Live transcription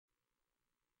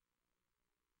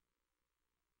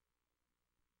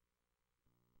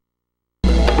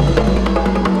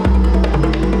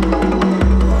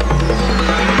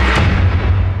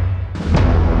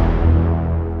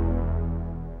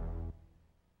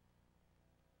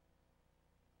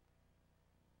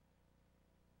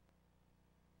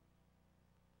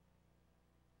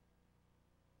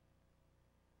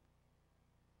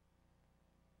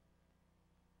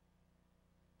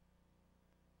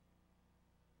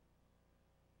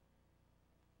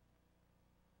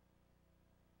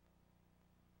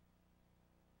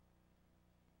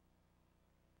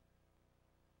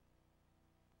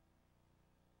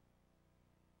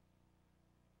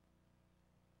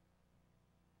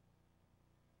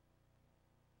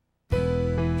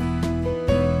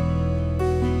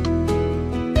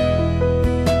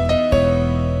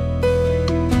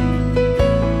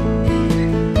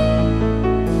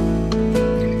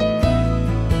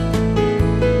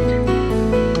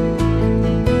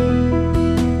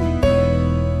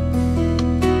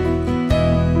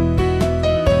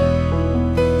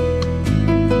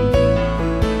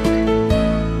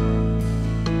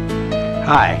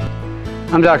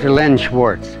I'm Dr. Len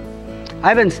Schwartz.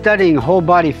 I've been studying whole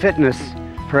body fitness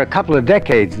for a couple of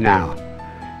decades now,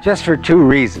 just for two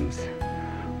reasons.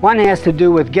 One has to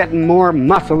do with getting more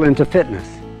muscle into fitness.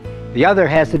 The other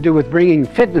has to do with bringing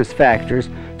fitness factors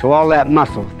to all that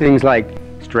muscle, things like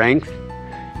strength,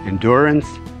 endurance,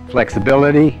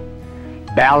 flexibility,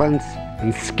 balance,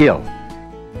 and skill.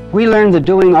 We learned that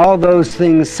doing all those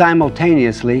things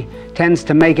simultaneously tends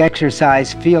to make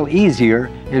exercise feel easier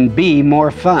and be more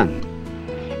fun.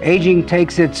 Aging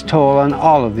takes its toll on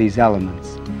all of these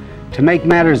elements. To make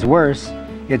matters worse,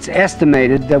 it's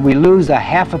estimated that we lose a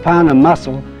half a pound of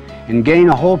muscle and gain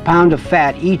a whole pound of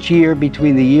fat each year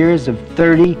between the years of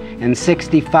 30 and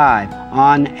 65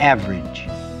 on average.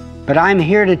 But I'm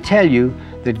here to tell you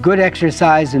that good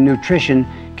exercise and nutrition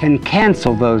can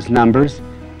cancel those numbers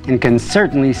and can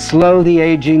certainly slow the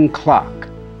aging clock.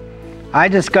 I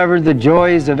discovered the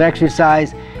joys of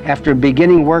exercise after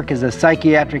beginning work as a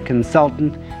psychiatric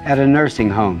consultant at a nursing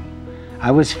home.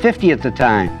 I was 50 at the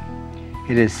time.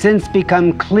 It has since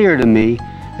become clear to me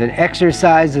that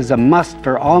exercise is a must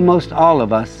for almost all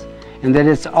of us and that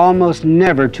it's almost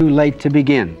never too late to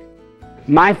begin.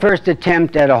 My first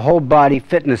attempt at a whole body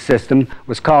fitness system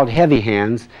was called Heavy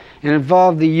Hands and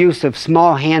involved the use of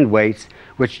small hand weights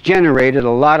which generated a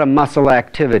lot of muscle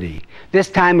activity. This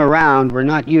time around, we're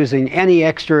not using any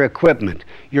extra equipment.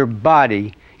 Your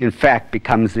body, in fact,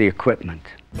 becomes the equipment.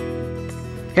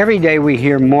 Every day we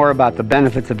hear more about the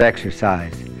benefits of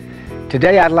exercise.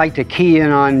 Today I'd like to key in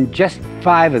on just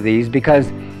 5 of these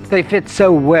because they fit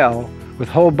so well with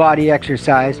whole body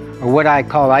exercise, or what I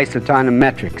call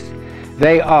isotonometrics.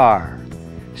 They are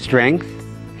strength,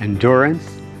 endurance,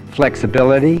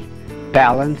 flexibility,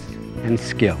 balance, and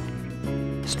skill.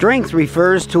 Strength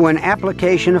refers to an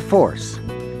application of force.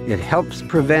 It helps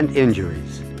prevent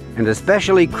injuries. And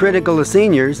especially critical to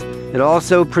seniors, it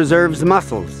also preserves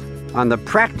muscles. On the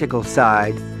practical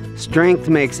side, strength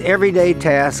makes everyday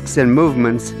tasks and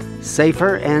movements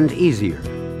safer and easier.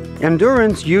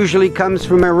 Endurance usually comes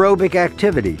from aerobic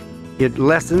activity. It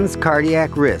lessens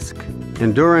cardiac risk.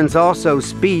 Endurance also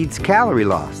speeds calorie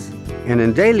loss. And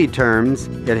in daily terms,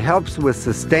 it helps with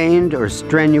sustained or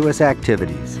strenuous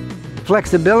activities.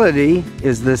 Flexibility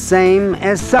is the same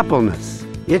as suppleness.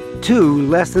 It too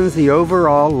lessens the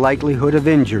overall likelihood of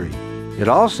injury. It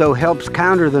also helps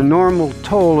counter the normal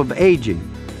toll of aging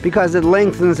because it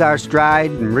lengthens our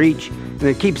stride and reach, and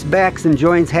it keeps backs and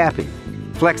joints happy.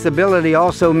 Flexibility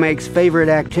also makes favorite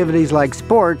activities like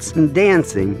sports and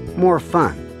dancing more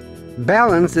fun.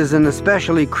 Balance is an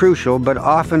especially crucial but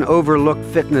often overlooked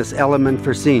fitness element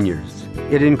for seniors.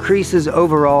 It increases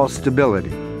overall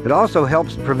stability. It also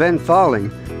helps prevent falling,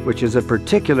 which is a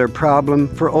particular problem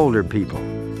for older people.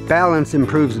 Balance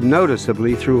improves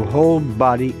noticeably through whole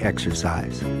body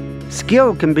exercise.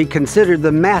 Skill can be considered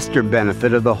the master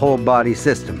benefit of the whole body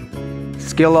system.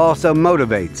 Skill also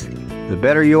motivates. The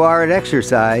better you are at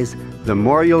exercise, the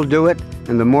more you'll do it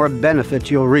and the more benefits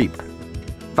you'll reap.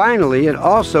 Finally, it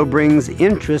also brings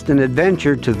interest and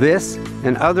adventure to this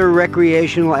and other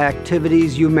recreational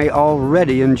activities you may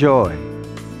already enjoy.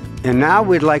 And now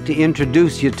we'd like to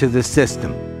introduce you to the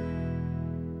system.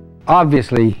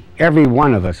 Obviously, every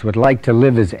one of us would like to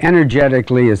live as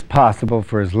energetically as possible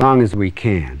for as long as we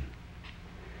can.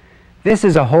 This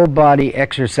is a whole body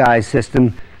exercise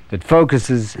system that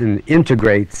focuses and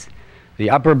integrates the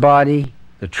upper body,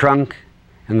 the trunk,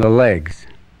 and the legs.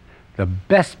 The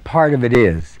best part of it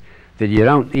is that you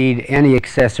don't need any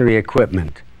accessory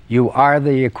equipment. You are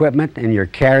the equipment and you're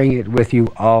carrying it with you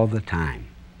all the time.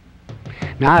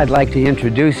 Now I'd like to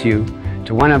introduce you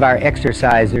to one of our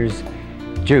exercisers,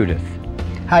 Judith.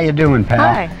 How you doing, pal?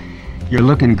 Hi. You're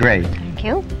looking great. Thank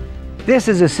you. This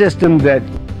is a system that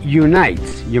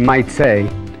unites, you might say,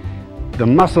 the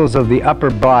muscles of the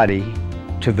upper body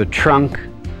to the trunk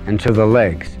and to the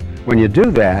legs. When you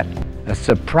do that, a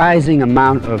surprising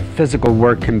amount of physical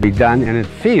work can be done and it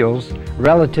feels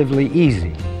relatively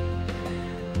easy.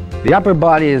 The upper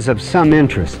body is of some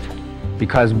interest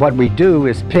because what we do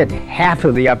is pit half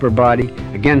of the upper body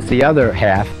against the other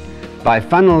half by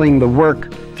funneling the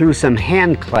work through some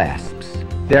hand clasps.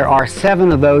 There are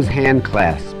 7 of those hand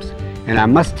clasps, and I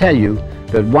must tell you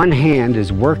that one hand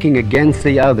is working against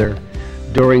the other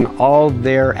during all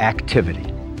their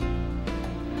activity.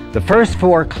 The first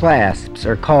 4 clasps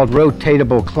are called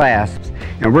rotatable clasps,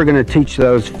 and we're going to teach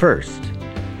those first.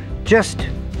 Just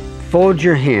fold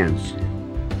your hands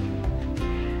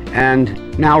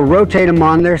and now rotate them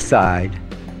on their side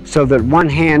so that one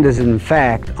hand is in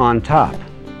fact on top.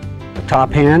 A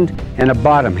top hand and a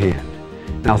bottom hand.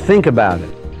 Now think about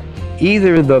it.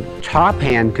 Either the top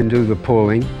hand can do the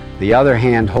pulling, the other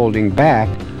hand holding back,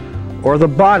 or the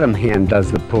bottom hand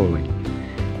does the pulling.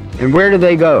 And where do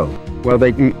they go? Well,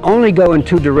 they can only go in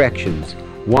two directions.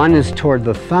 One is toward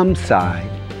the thumb side,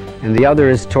 and the other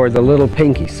is toward the little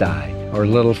pinky side, or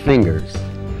little fingers.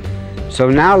 So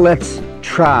now let's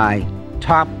try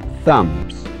top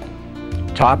thumbs.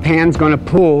 Top hand's going to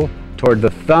pull toward the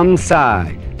thumb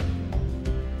side.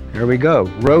 There we go.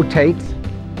 Rotates,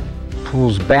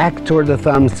 pulls back toward the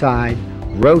thumb side,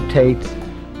 rotates,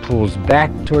 pulls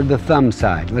back toward the thumb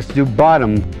side. Let's do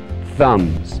bottom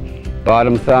thumbs.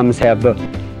 Bottom thumbs have the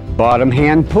bottom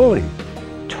hand pulling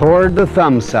toward the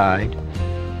thumb side,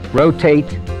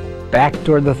 rotate, back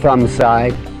toward the thumb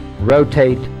side,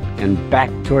 rotate, and back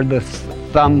toward the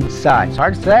thumb side. It's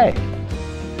hard to say.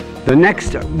 The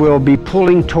next will be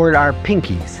pulling toward our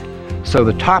pinkies. So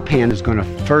the top hand is going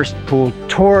to first pull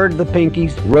toward the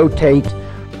pinkies, rotate,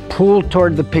 pull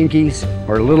toward the pinkies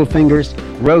or little fingers,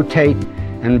 rotate,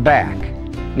 and back.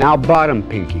 Now bottom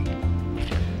pinky.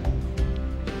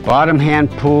 Bottom hand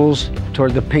pulls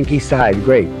toward the pinky side.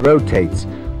 Great. Rotates,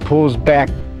 pulls back.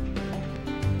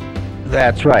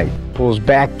 That's right. Pulls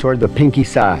back toward the pinky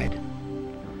side.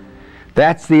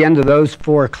 That's the end of those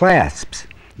four clasps.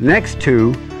 The next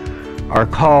two are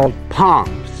called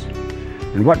palms.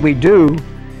 And what we do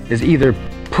is either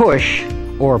push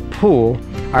or pull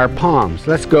our palms.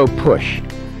 Let's go push.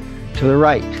 To the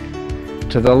right,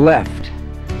 to the left,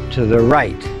 to the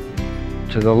right,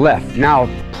 to the left. Now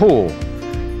pull.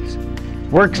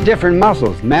 Works different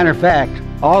muscles. Matter of fact,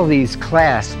 all these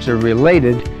clasps are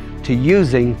related to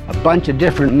using a bunch of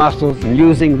different muscles and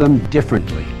using them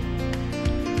differently.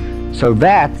 So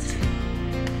that's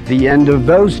the end of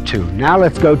those two. Now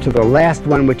let's go to the last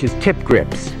one, which is tip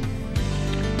grips.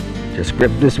 Just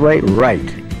grip this way,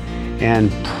 right,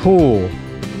 and pull,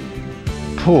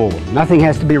 pull. Nothing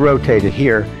has to be rotated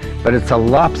here, but it's a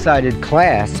lopsided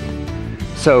clasp.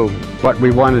 So what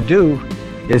we want to do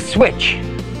is switch.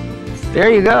 There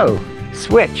you go,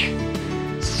 switch,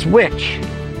 switch.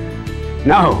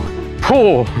 No,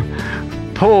 pull,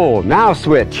 pull, now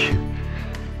switch.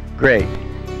 Great,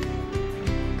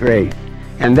 great.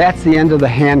 And that's the end of the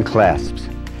hand clasps.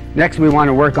 Next we want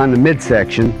to work on the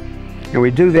midsection, and we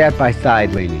do that by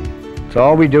side leaning. So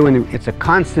all we do, and it's a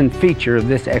constant feature of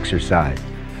this exercise.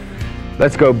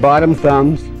 Let's go bottom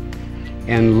thumbs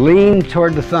and lean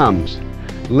toward the thumbs.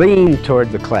 Lean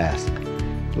toward the clasp.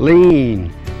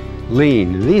 Lean,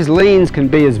 lean. These leans can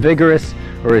be as vigorous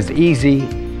or as easy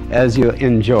as you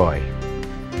enjoy.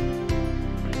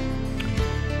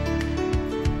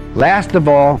 Last of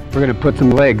all, we're going to put some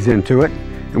legs into it.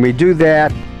 And we do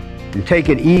that and take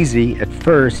it easy at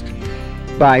first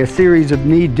by a series of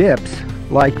knee dips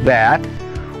like that,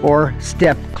 or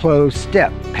step, close,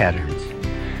 step patterns.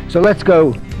 So let's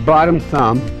go bottom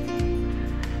thumb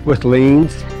with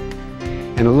leans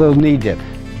and a little knee dip.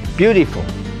 Beautiful.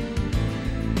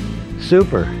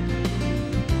 Super.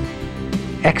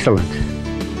 Excellent.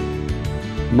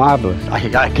 Marvelous.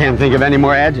 I can't think of any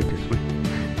more adjectives.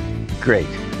 Great.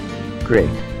 Great.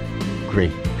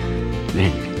 Great.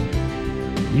 Nate,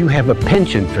 you have a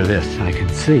penchant for this, I can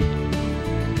see.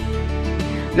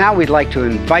 Now we'd like to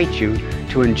invite you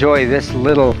to enjoy this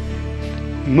little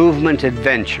movement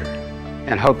adventure,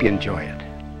 and hope you enjoy it.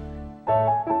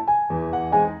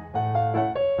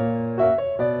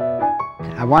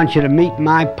 I want you to meet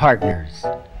my partners,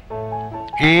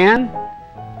 Ann,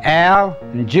 Al,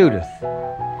 and Judith.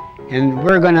 And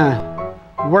we're going to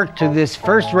work to this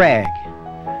first rag,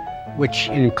 which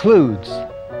includes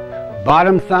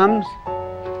bottom thumbs,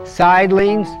 side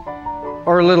leans,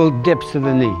 or little dips to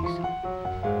the knees.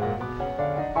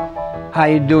 How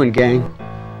you doing, gang?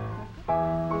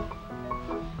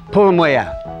 Pull them way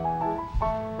out.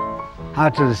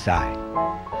 Out to the side.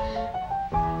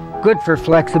 Good for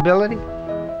flexibility,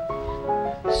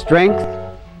 strength.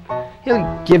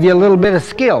 He'll give you a little bit of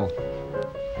skill.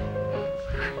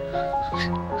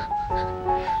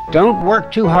 Don't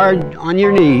work too hard on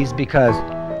your knees because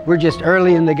we're just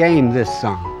early in the game this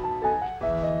song.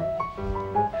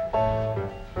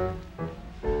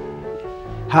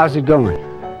 How's it going?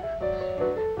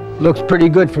 Looks pretty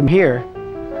good from here.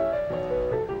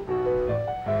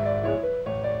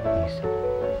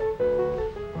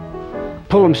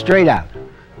 Pull them straight out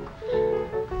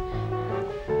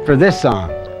for this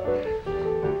song.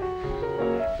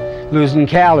 Losing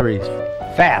calories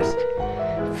fast.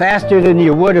 Faster than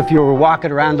you would if you were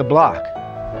walking around the block.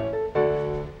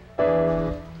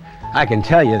 I can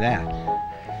tell you that,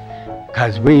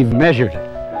 because we've measured it.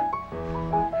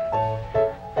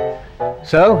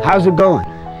 So, how's it going?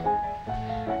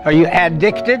 Are you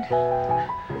addicted?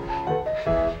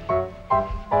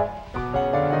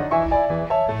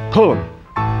 Pull them.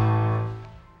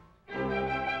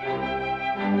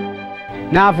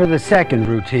 Now for the second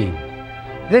routine.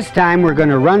 This time we're going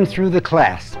to run through the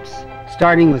clasps,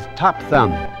 starting with top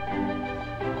thumb.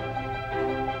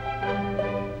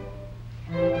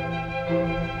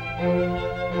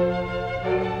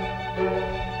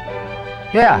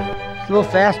 Yeah, it's a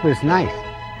little fast, but it's nice.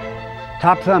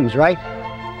 Top thumbs, right?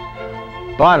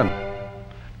 Bottom.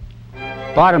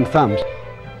 Bottom thumbs.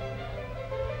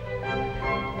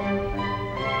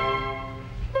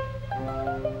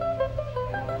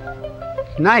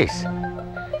 Nice.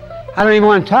 I don't even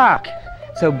want to talk.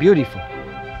 It's so beautiful.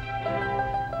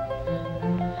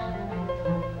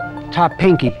 Top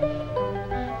pinky.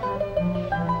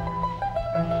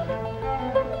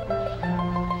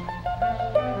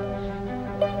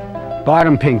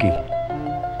 Bottom pinky.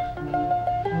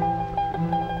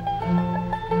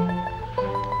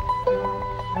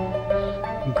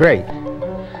 Great.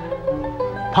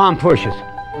 Palm pushes.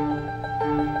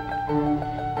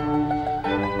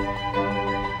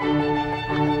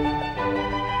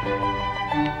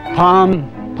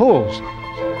 Palm pulls.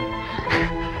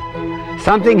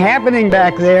 Something happening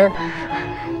back there.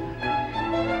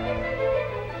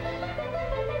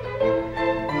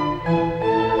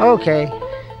 Okay,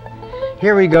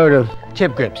 here we go to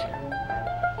chip grips.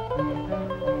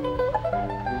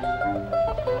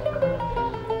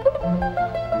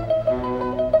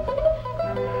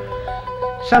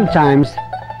 Sometimes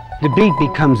the beat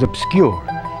becomes obscure.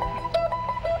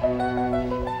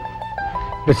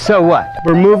 But so what?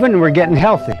 We're moving and we're getting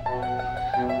healthy.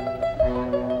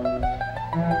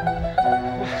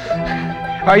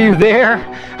 Are you there?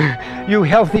 You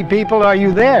healthy people, are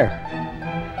you there?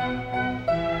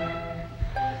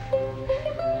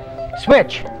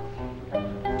 Switch.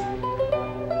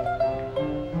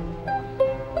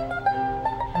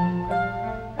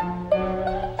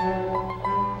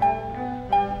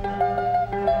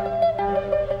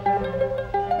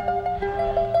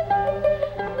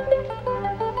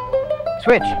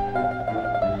 Switch.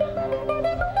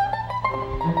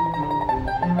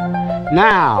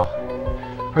 Now,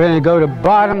 we're going to go to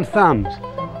bottom thumbs.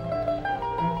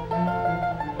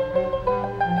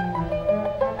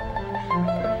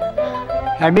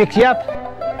 I mix you up?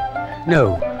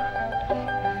 No.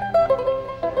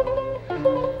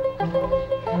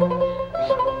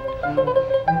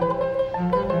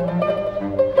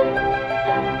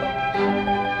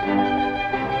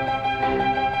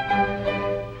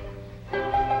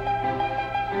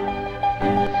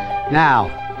 Now,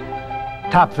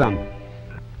 top thumb.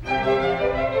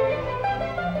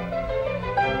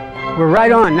 We're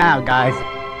right on now, guys.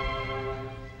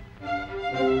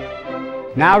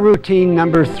 Now routine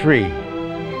number 3.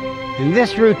 In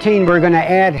this routine, we're going to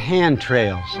add hand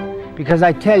trails, because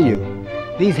I tell you,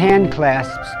 these hand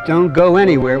clasps don't go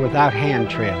anywhere without hand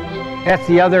trails. That's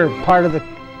the other part of the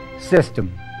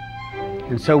system.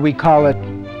 And so we call it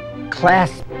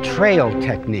clasp trail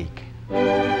technique.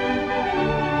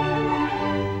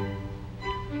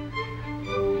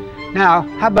 Now,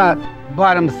 how about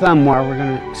bottom thumb while we're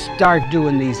going to start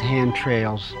doing these hand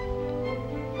trails?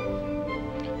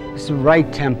 It's the right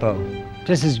tempo.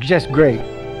 This is just great.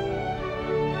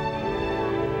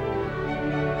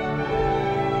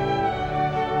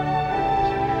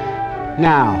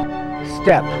 Now,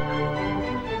 step,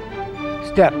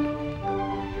 step,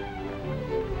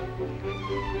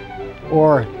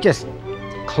 or just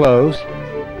close.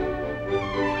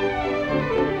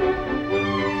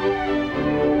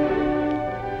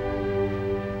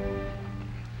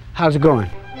 How's it going?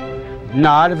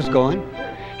 Nod if it's going.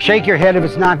 Shake your head if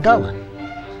it's not going.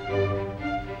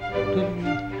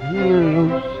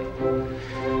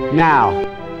 Now,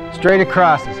 straight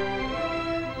acrosses.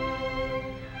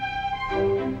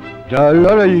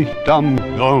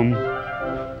 Da-la-la-dum-dum.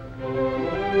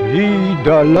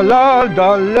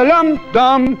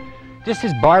 Da-la-la-da-la-lum-dum. This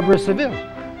is Barbara Seville.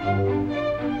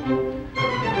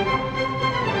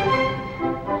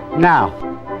 Now,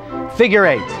 figure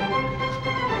eights.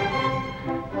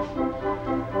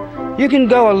 You can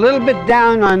go a little bit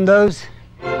down on those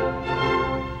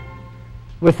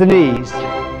with the knees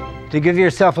to give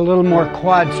yourself a little more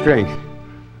quad strength.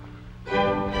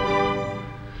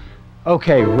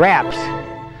 Okay, wraps.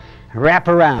 Wrap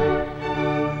around.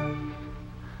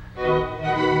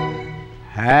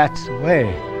 That's the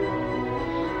way.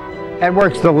 That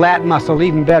works the lat muscle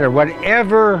even better.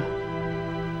 Whatever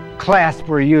clasp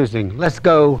we're using, let's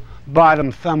go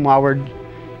bottom thumb while we're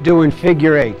doing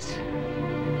figure eights.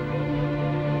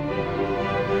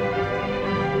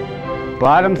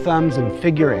 Bottom thumbs and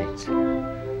figure eights.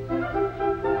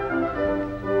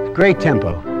 Great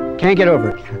tempo. Can't get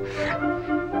over it.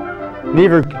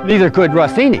 Neither could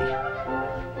Rossini.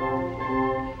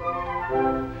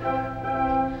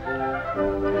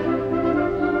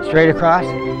 Straight across.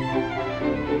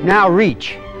 Now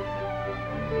reach.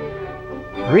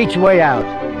 Reach way out.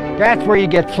 That's where you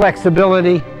get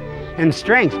flexibility and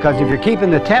strength, because if you're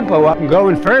keeping the tempo up and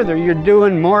going further, you're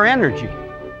doing more energy.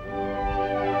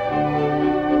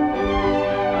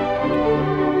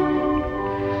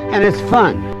 And it's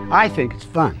fun. I think it's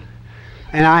fun.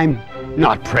 And I'm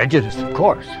not prejudiced, of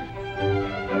course.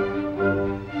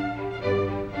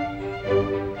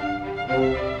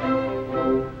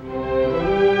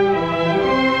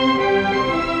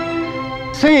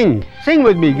 Sing. Sing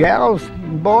with me, gals,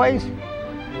 boys.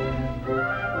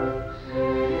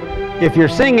 If you're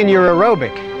singing, you're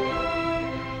aerobic.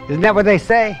 Isn't that what they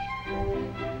say?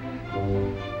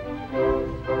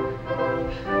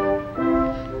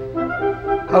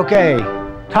 Okay,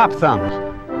 top thumbs.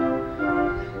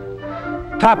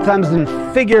 Top thumbs in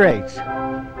figure eights.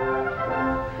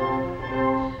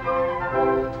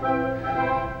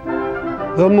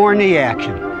 A little more knee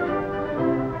action.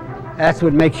 That's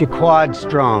what makes your quad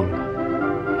strong.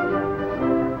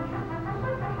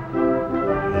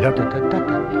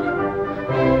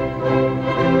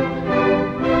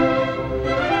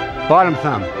 Bottom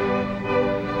thumb.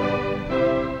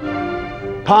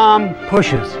 Palm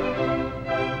pushes.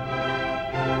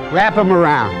 Wrap them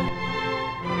around.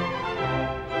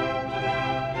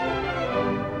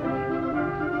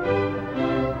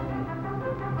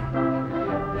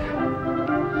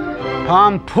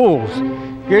 Palm pulls.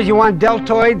 Here's you want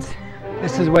deltoids.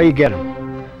 This is where you get them.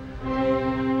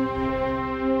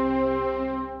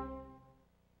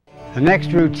 The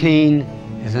next routine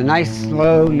is a nice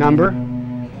slow number,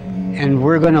 and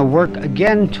we're going to work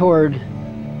again toward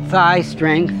thigh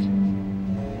strength,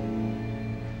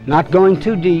 not going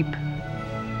too deep,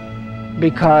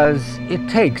 because it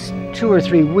takes 2 or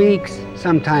 3 weeks,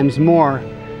 sometimes more,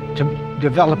 to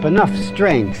develop enough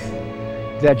strength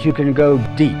that you can go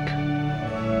deep.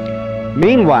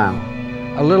 Meanwhile,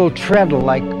 a little treadle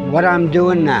like what I'm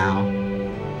doing now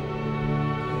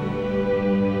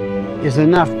is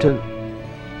enough to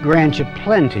grant you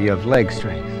plenty of leg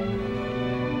strength.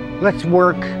 Let's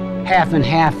work half and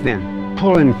half then,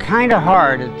 pulling kind of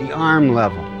hard at the arm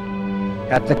level,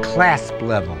 at the clasp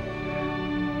level.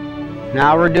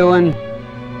 Now we're doing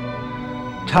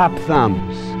top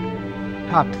thumbs,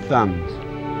 top thumbs,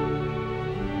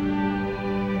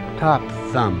 top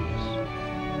thumbs,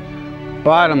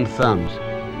 bottom thumbs.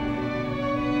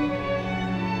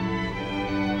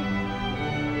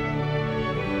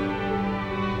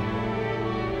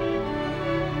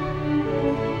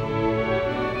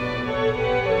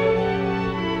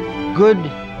 Good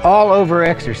all-over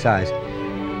exercise.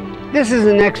 This is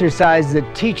an exercise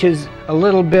that teaches a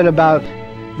little bit about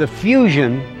the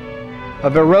fusion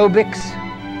of aerobics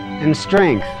and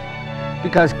strength,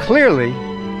 because clearly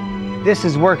this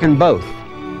is working both.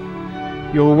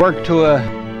 You'll work to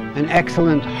an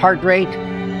excellent heart rate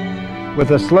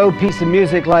with a slow piece of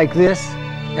music like this,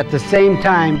 at the same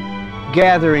time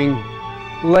gathering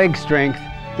leg strength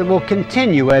that will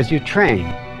continue as you train.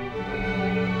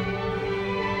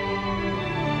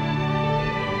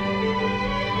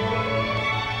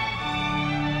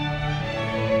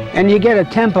 And you get a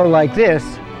tempo like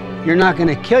this, you're not going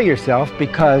to kill yourself,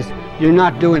 because you're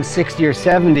not doing 60 or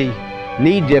 70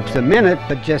 knee dips a minute,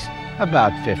 but just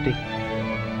about 50.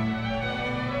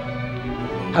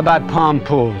 How about palm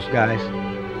pulls, guys?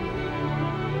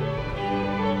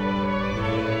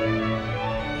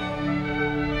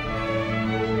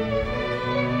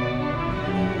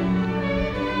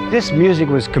 This music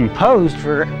was composed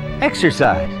for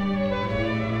exercise.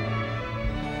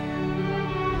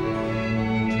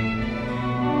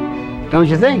 Don't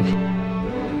you think?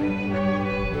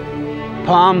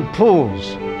 Palm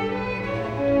pulls.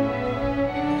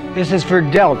 This is for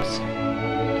delts.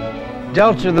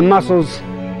 Delts are the muscles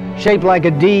shaped like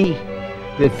a D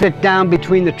that fit down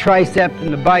between the tricep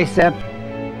and the bicep.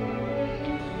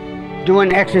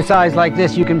 Doing exercise like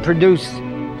this, you can produce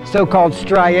so-called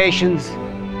striations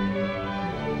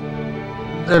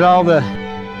that all the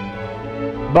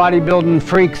bodybuilding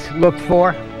freaks look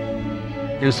for,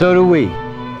 and so do we.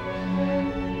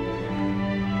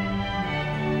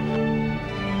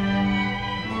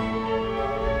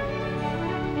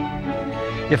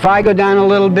 If I go down a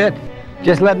little bit,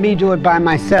 just let me do it by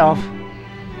myself.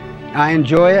 I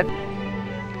enjoy it,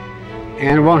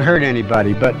 and it won't hurt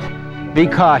anybody, but be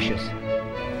cautious.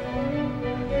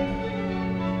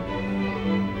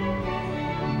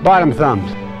 Bottom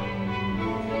thumbs.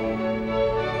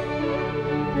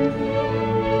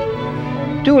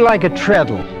 Do like a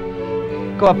treadle.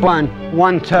 Go up on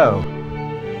one toe.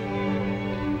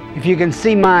 If you can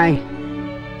see my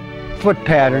foot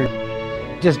pattern,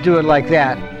 just do it like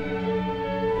that.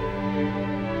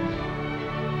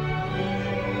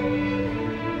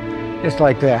 Just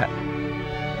like that.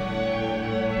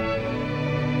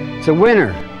 It's a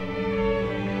winner.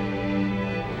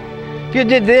 If you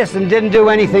did this and didn't do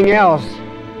anything else,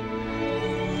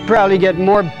 you'd probably get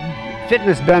more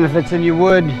fitness benefits than you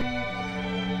would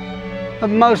of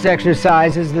most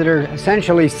exercises that are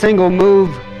essentially single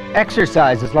move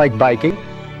exercises like biking,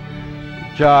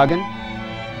 jogging,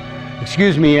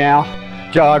 excuse me Al,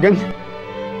 jogging.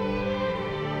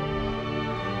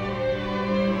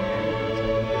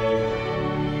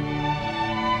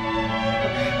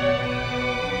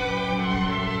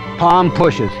 Palm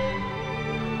pushes.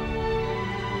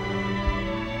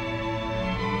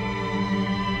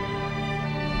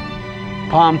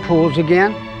 Palm pulls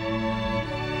again.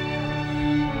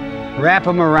 Wrap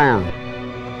them around.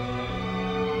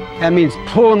 That means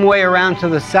pull them way around to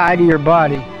the side of your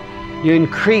body. You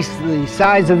increase the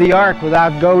size of the arc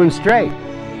without going straight.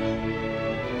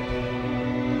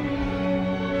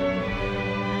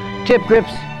 Tip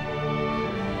grips.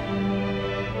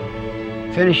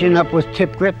 Finishing up with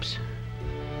tip grips.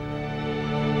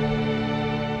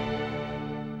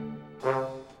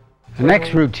 The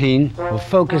next routine will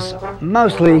focus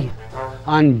mostly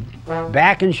on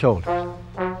back and shoulders.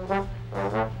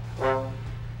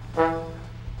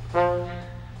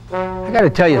 I got to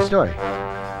tell you a story.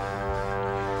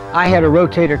 I had a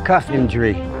rotator cuff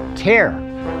injury, tear,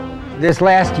 this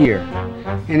last year.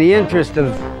 In the interest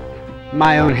of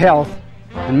my own health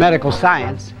and medical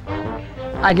science,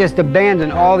 I just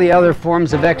abandoned all the other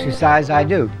forms of exercise I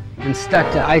do and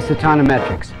stuck to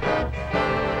isotonometrics.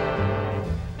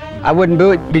 I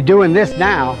wouldn't be doing this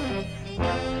now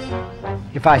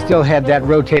if I still had that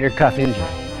rotator cuff injury.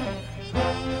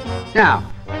 Now,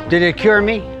 did it cure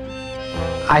me?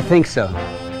 I think so.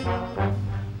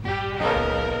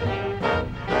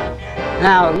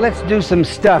 Now, let's do some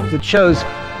stuff that shows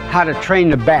how to train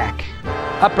the back.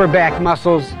 Upper back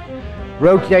muscles,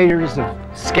 rotators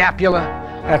of scapula.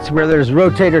 That's where those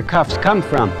rotator cuffs come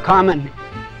from. Common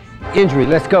injury.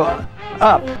 Let's go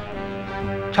up,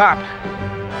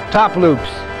 top loops,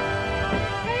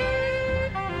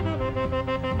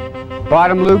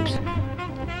 bottom loops.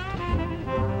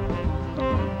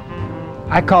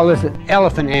 I call this an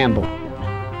elephant amble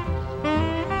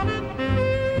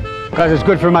because it's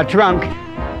good for my trunk.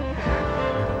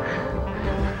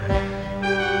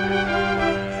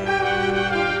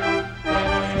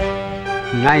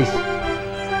 Nice.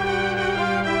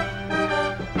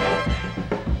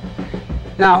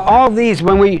 Now all these,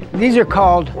 these are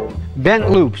called bent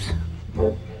loops.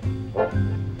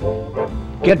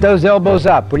 Get those elbows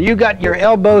up. When you got your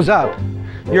elbows up,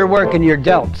 you're working your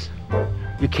delts.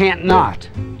 You can't not.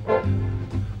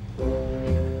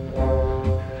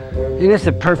 And it's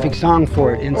a perfect song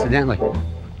for it, incidentally.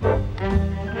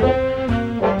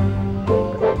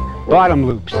 Bottom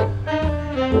loops.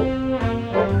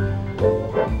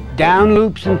 Down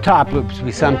loops and top loops,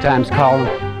 we sometimes call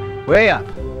them. Way up.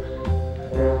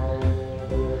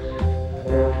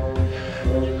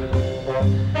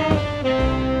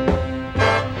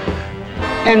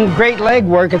 And great leg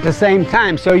work at the same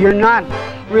time, so you're not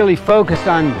really focused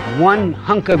on one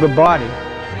hunk of the body.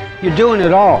 You're doing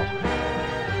it all,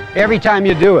 every time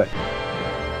you do it.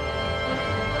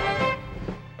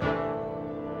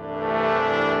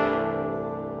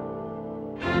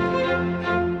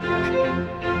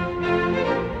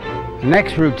 The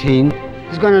next routine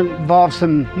is going to involve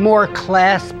some more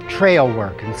clasp trail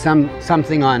work and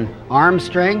something on arm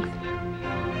strength.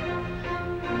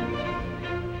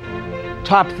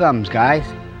 Top thumbs, guys.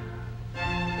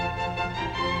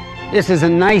 This is a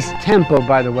nice tempo,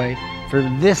 by the way, for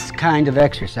this kind of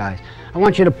exercise. I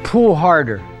want you to pull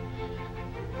harder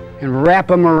and wrap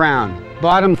them around.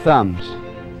 Bottom thumbs,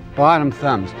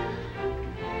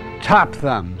 top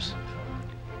thumbs,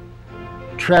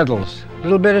 treadles, a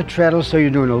little bit of treadle, so you're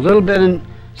doing a little bit of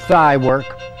thigh work,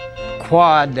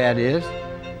 quad that is.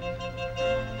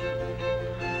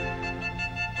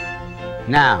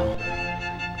 Now,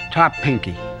 top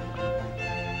pinky.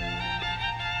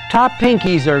 Top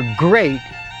pinkies are great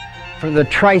for the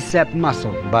tricep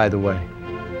muscle, by the way,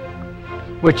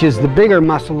 which is the bigger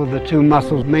muscle of the two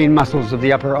muscles, main muscles of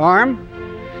the upper arm.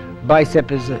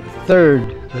 Bicep is a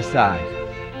third the size.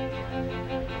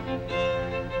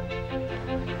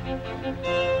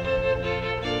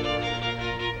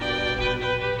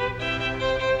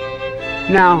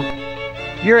 Now,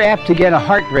 you're apt to get a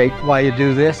heart rate while you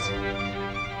do this.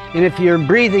 And if you're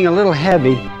breathing a little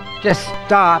heavy, just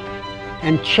stop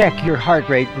and check your heart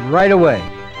rate right away,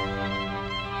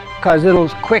 because it'll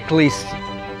quickly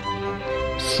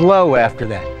slow slow after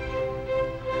that.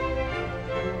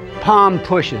 Palm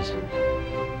pushes.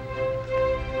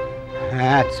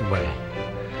 That's the way.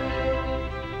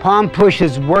 Palm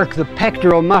pushes work the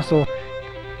pectoral muscle.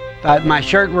 If my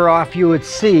shirt were off, you would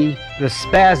see the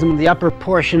spasm of the upper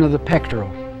portion of the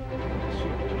pectoral.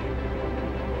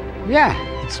 Yeah,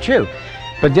 it's true.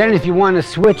 But then if you want to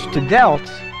switch to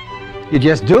delts, you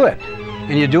just do it.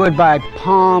 And you do it by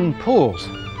palm pulls.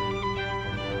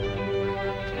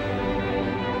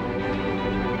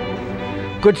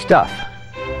 Good stuff.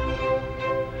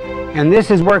 And this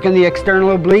is working the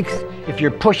external obliques if you're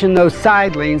pushing those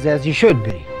side leans as you should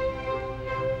be.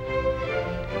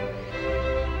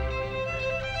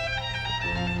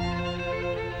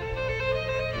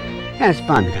 That's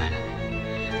fun, kind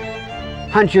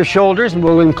of. Hunch your shoulders and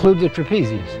we'll include the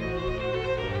trapezius.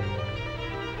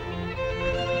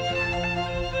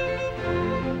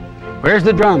 Where's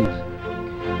the drums?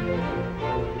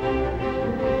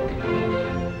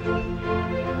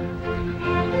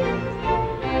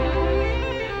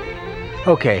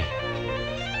 Okay,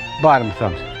 bottom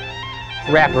thumbs.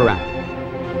 Wrap around.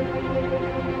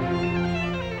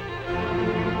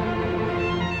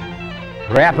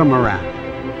 Wrap them around.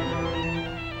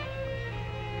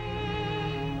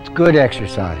 It's good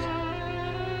exercise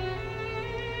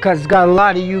because it's got a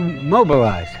lot of you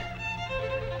mobilized.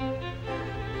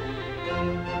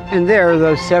 And there are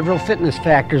those several fitness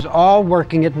factors all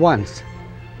working at once,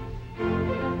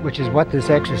 which is what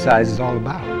this exercise is all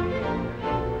about.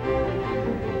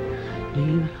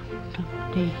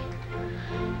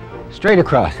 Straight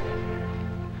across.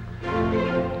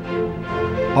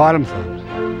 Bottom thumbs.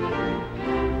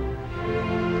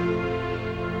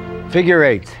 Figure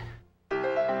eights.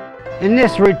 In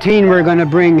this routine, we're going to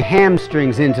bring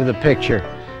hamstrings into the picture.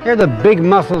 They're the big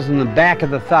muscles in the back of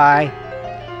the thigh,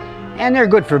 and they're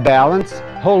good for balance.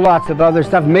 Whole lots of other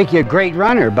stuff. Make you a great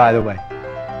runner, by the way.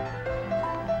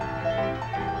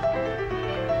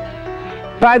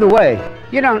 By the way,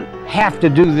 you don't have to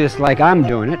do this like I'm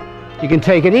doing it. You can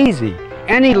take it easy.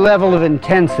 Any level of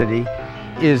intensity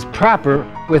is proper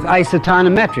with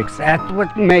isotonometrics. That's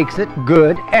what makes it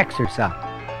good exercise.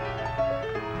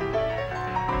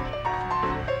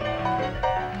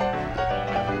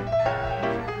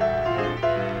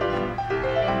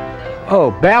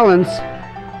 Oh, balance.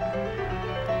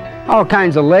 All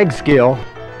kinds of leg skill.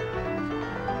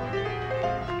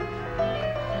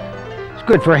 It's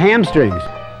good for hamstrings.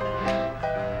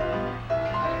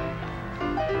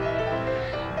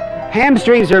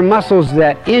 Hamstrings are muscles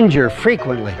that injure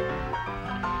frequently.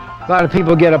 A lot of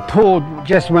people get a pull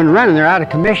just when running. They're out of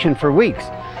commission for weeks.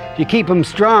 If you keep them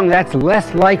strong, that's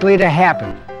less likely to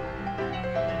happen.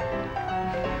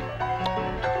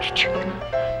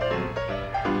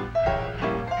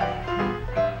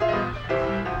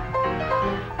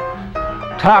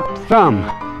 Top thumb.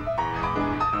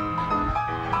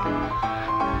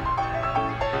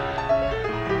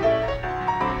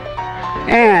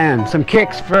 And some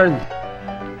kicks for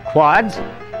quads.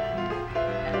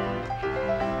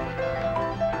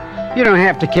 You don't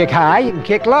have to kick high, you can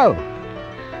kick low.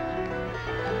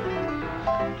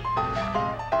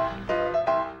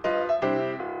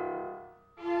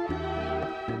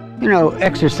 You know,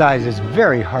 exercise is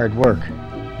very hard work,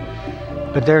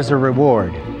 but there's a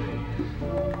reward.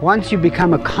 Once you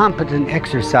become a competent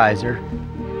exerciser,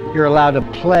 you're allowed to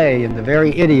play in the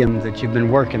very idiom that you've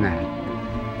been working at.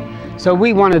 So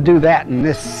we want to do that in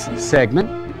this segment.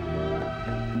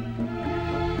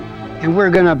 And we're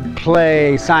going to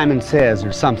play Simon Says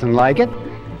or something like it.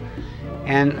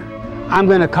 And I'm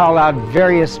going to call out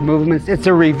various movements. It's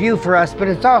a review for us, but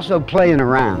it's also playing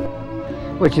around,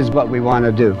 which is what we want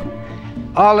to do.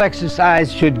 All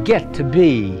exercise should get to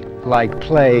be like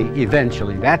play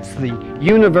eventually. That's the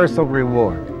universal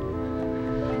reward.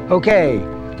 Okay,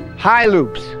 high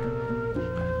loops.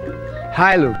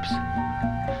 High loops.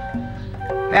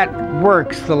 That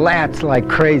works the lats like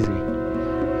crazy.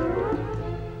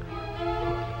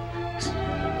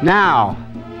 Now,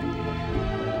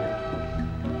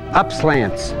 up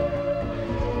slants.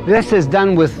 This is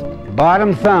done with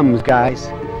bottom thumbs, guys.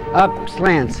 Up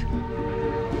slants.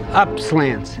 Up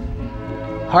slants.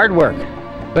 Hard work,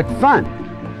 but fun.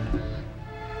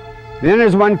 Then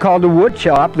there's one called the wood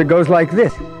chop that goes like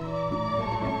this.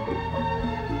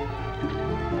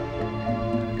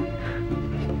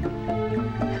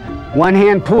 One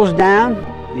hand pulls down,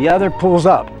 the other pulls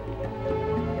up.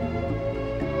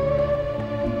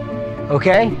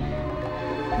 Okay?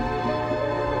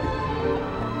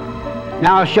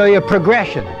 Now I'll show you a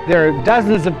progression. There are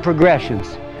dozens of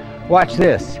progressions. Watch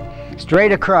this.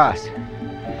 Straight across.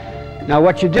 Now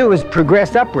what you do is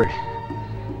progress upward.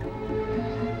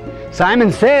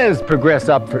 Simon says progress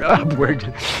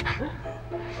upward.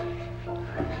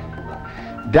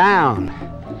 Down.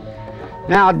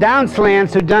 Now down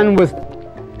slants are done with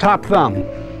top thumb.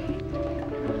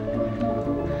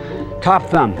 Top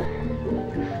thumb.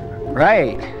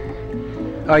 Right.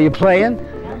 Are you playing?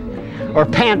 Or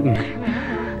panting?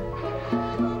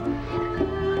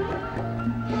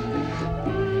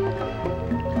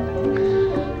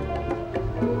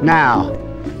 Now,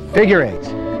 figure eights.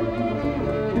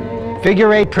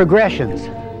 Figure eight progressions.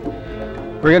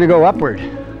 We're going to go upward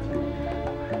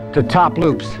to top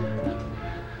loops,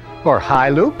 or high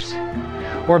loops,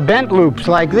 or bent loops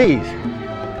like these.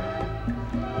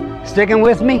 Sticking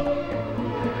with me?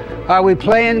 Are we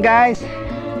playing, guys?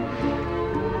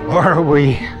 Or are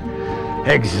we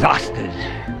exhausted?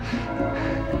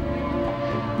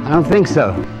 I don't think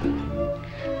so.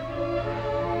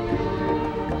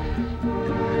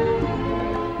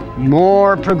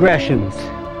 More progressions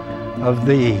of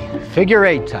the figure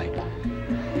eight type.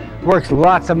 Works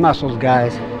lots of muscles,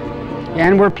 guys.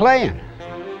 And we're playing.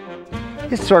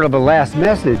 It's sort of a last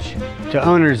message to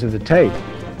owners of the tape.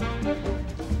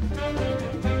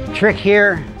 The trick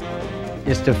here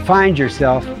is to find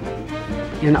yourself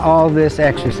in all this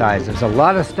exercise. There's a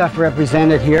lot of stuff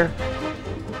represented here,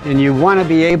 and you want to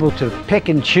be able to pick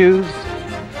and choose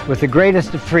with the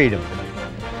greatest of freedom.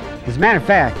 As a matter of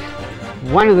fact,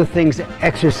 one of the things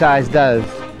exercise does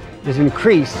is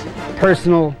increase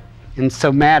personal and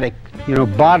somatic,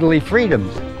 bodily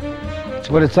freedoms.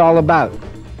 That's what it's all about.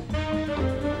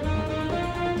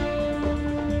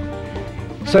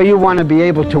 So you want to be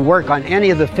able to work on any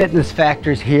of the fitness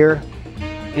factors here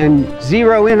and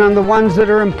zero in on the ones that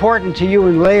are important to you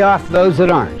and lay off those that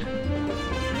aren't.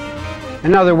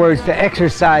 In other words, to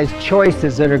exercise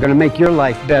choices that are going to make your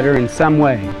life better in some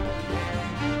way.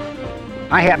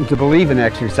 I happen to believe in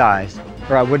exercise,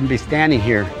 or I wouldn't be standing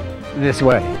here this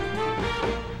way.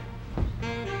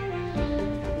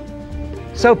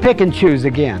 So pick and choose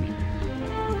again.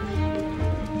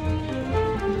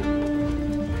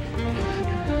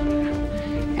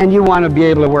 And you want to be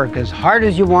able to work as hard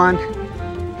as you want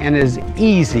and as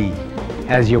easy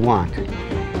as you want.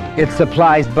 It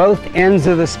supplies both ends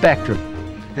of the spectrum,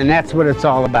 and that's what it's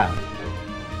all about.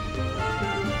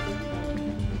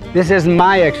 This isn't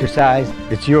my exercise,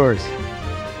 it's yours.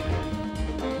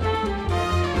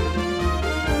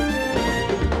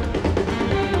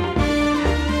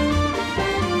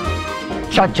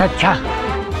 Cha-cha-cha.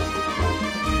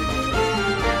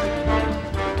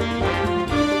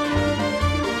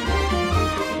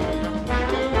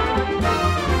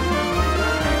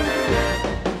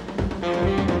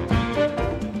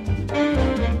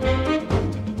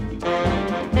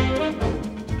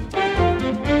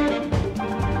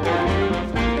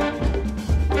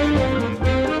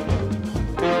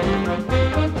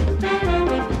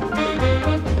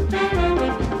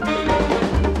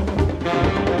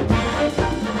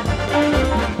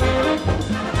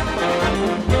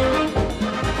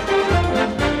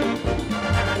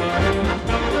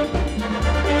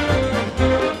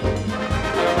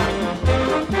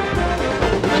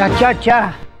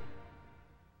 Cha-cha-cha.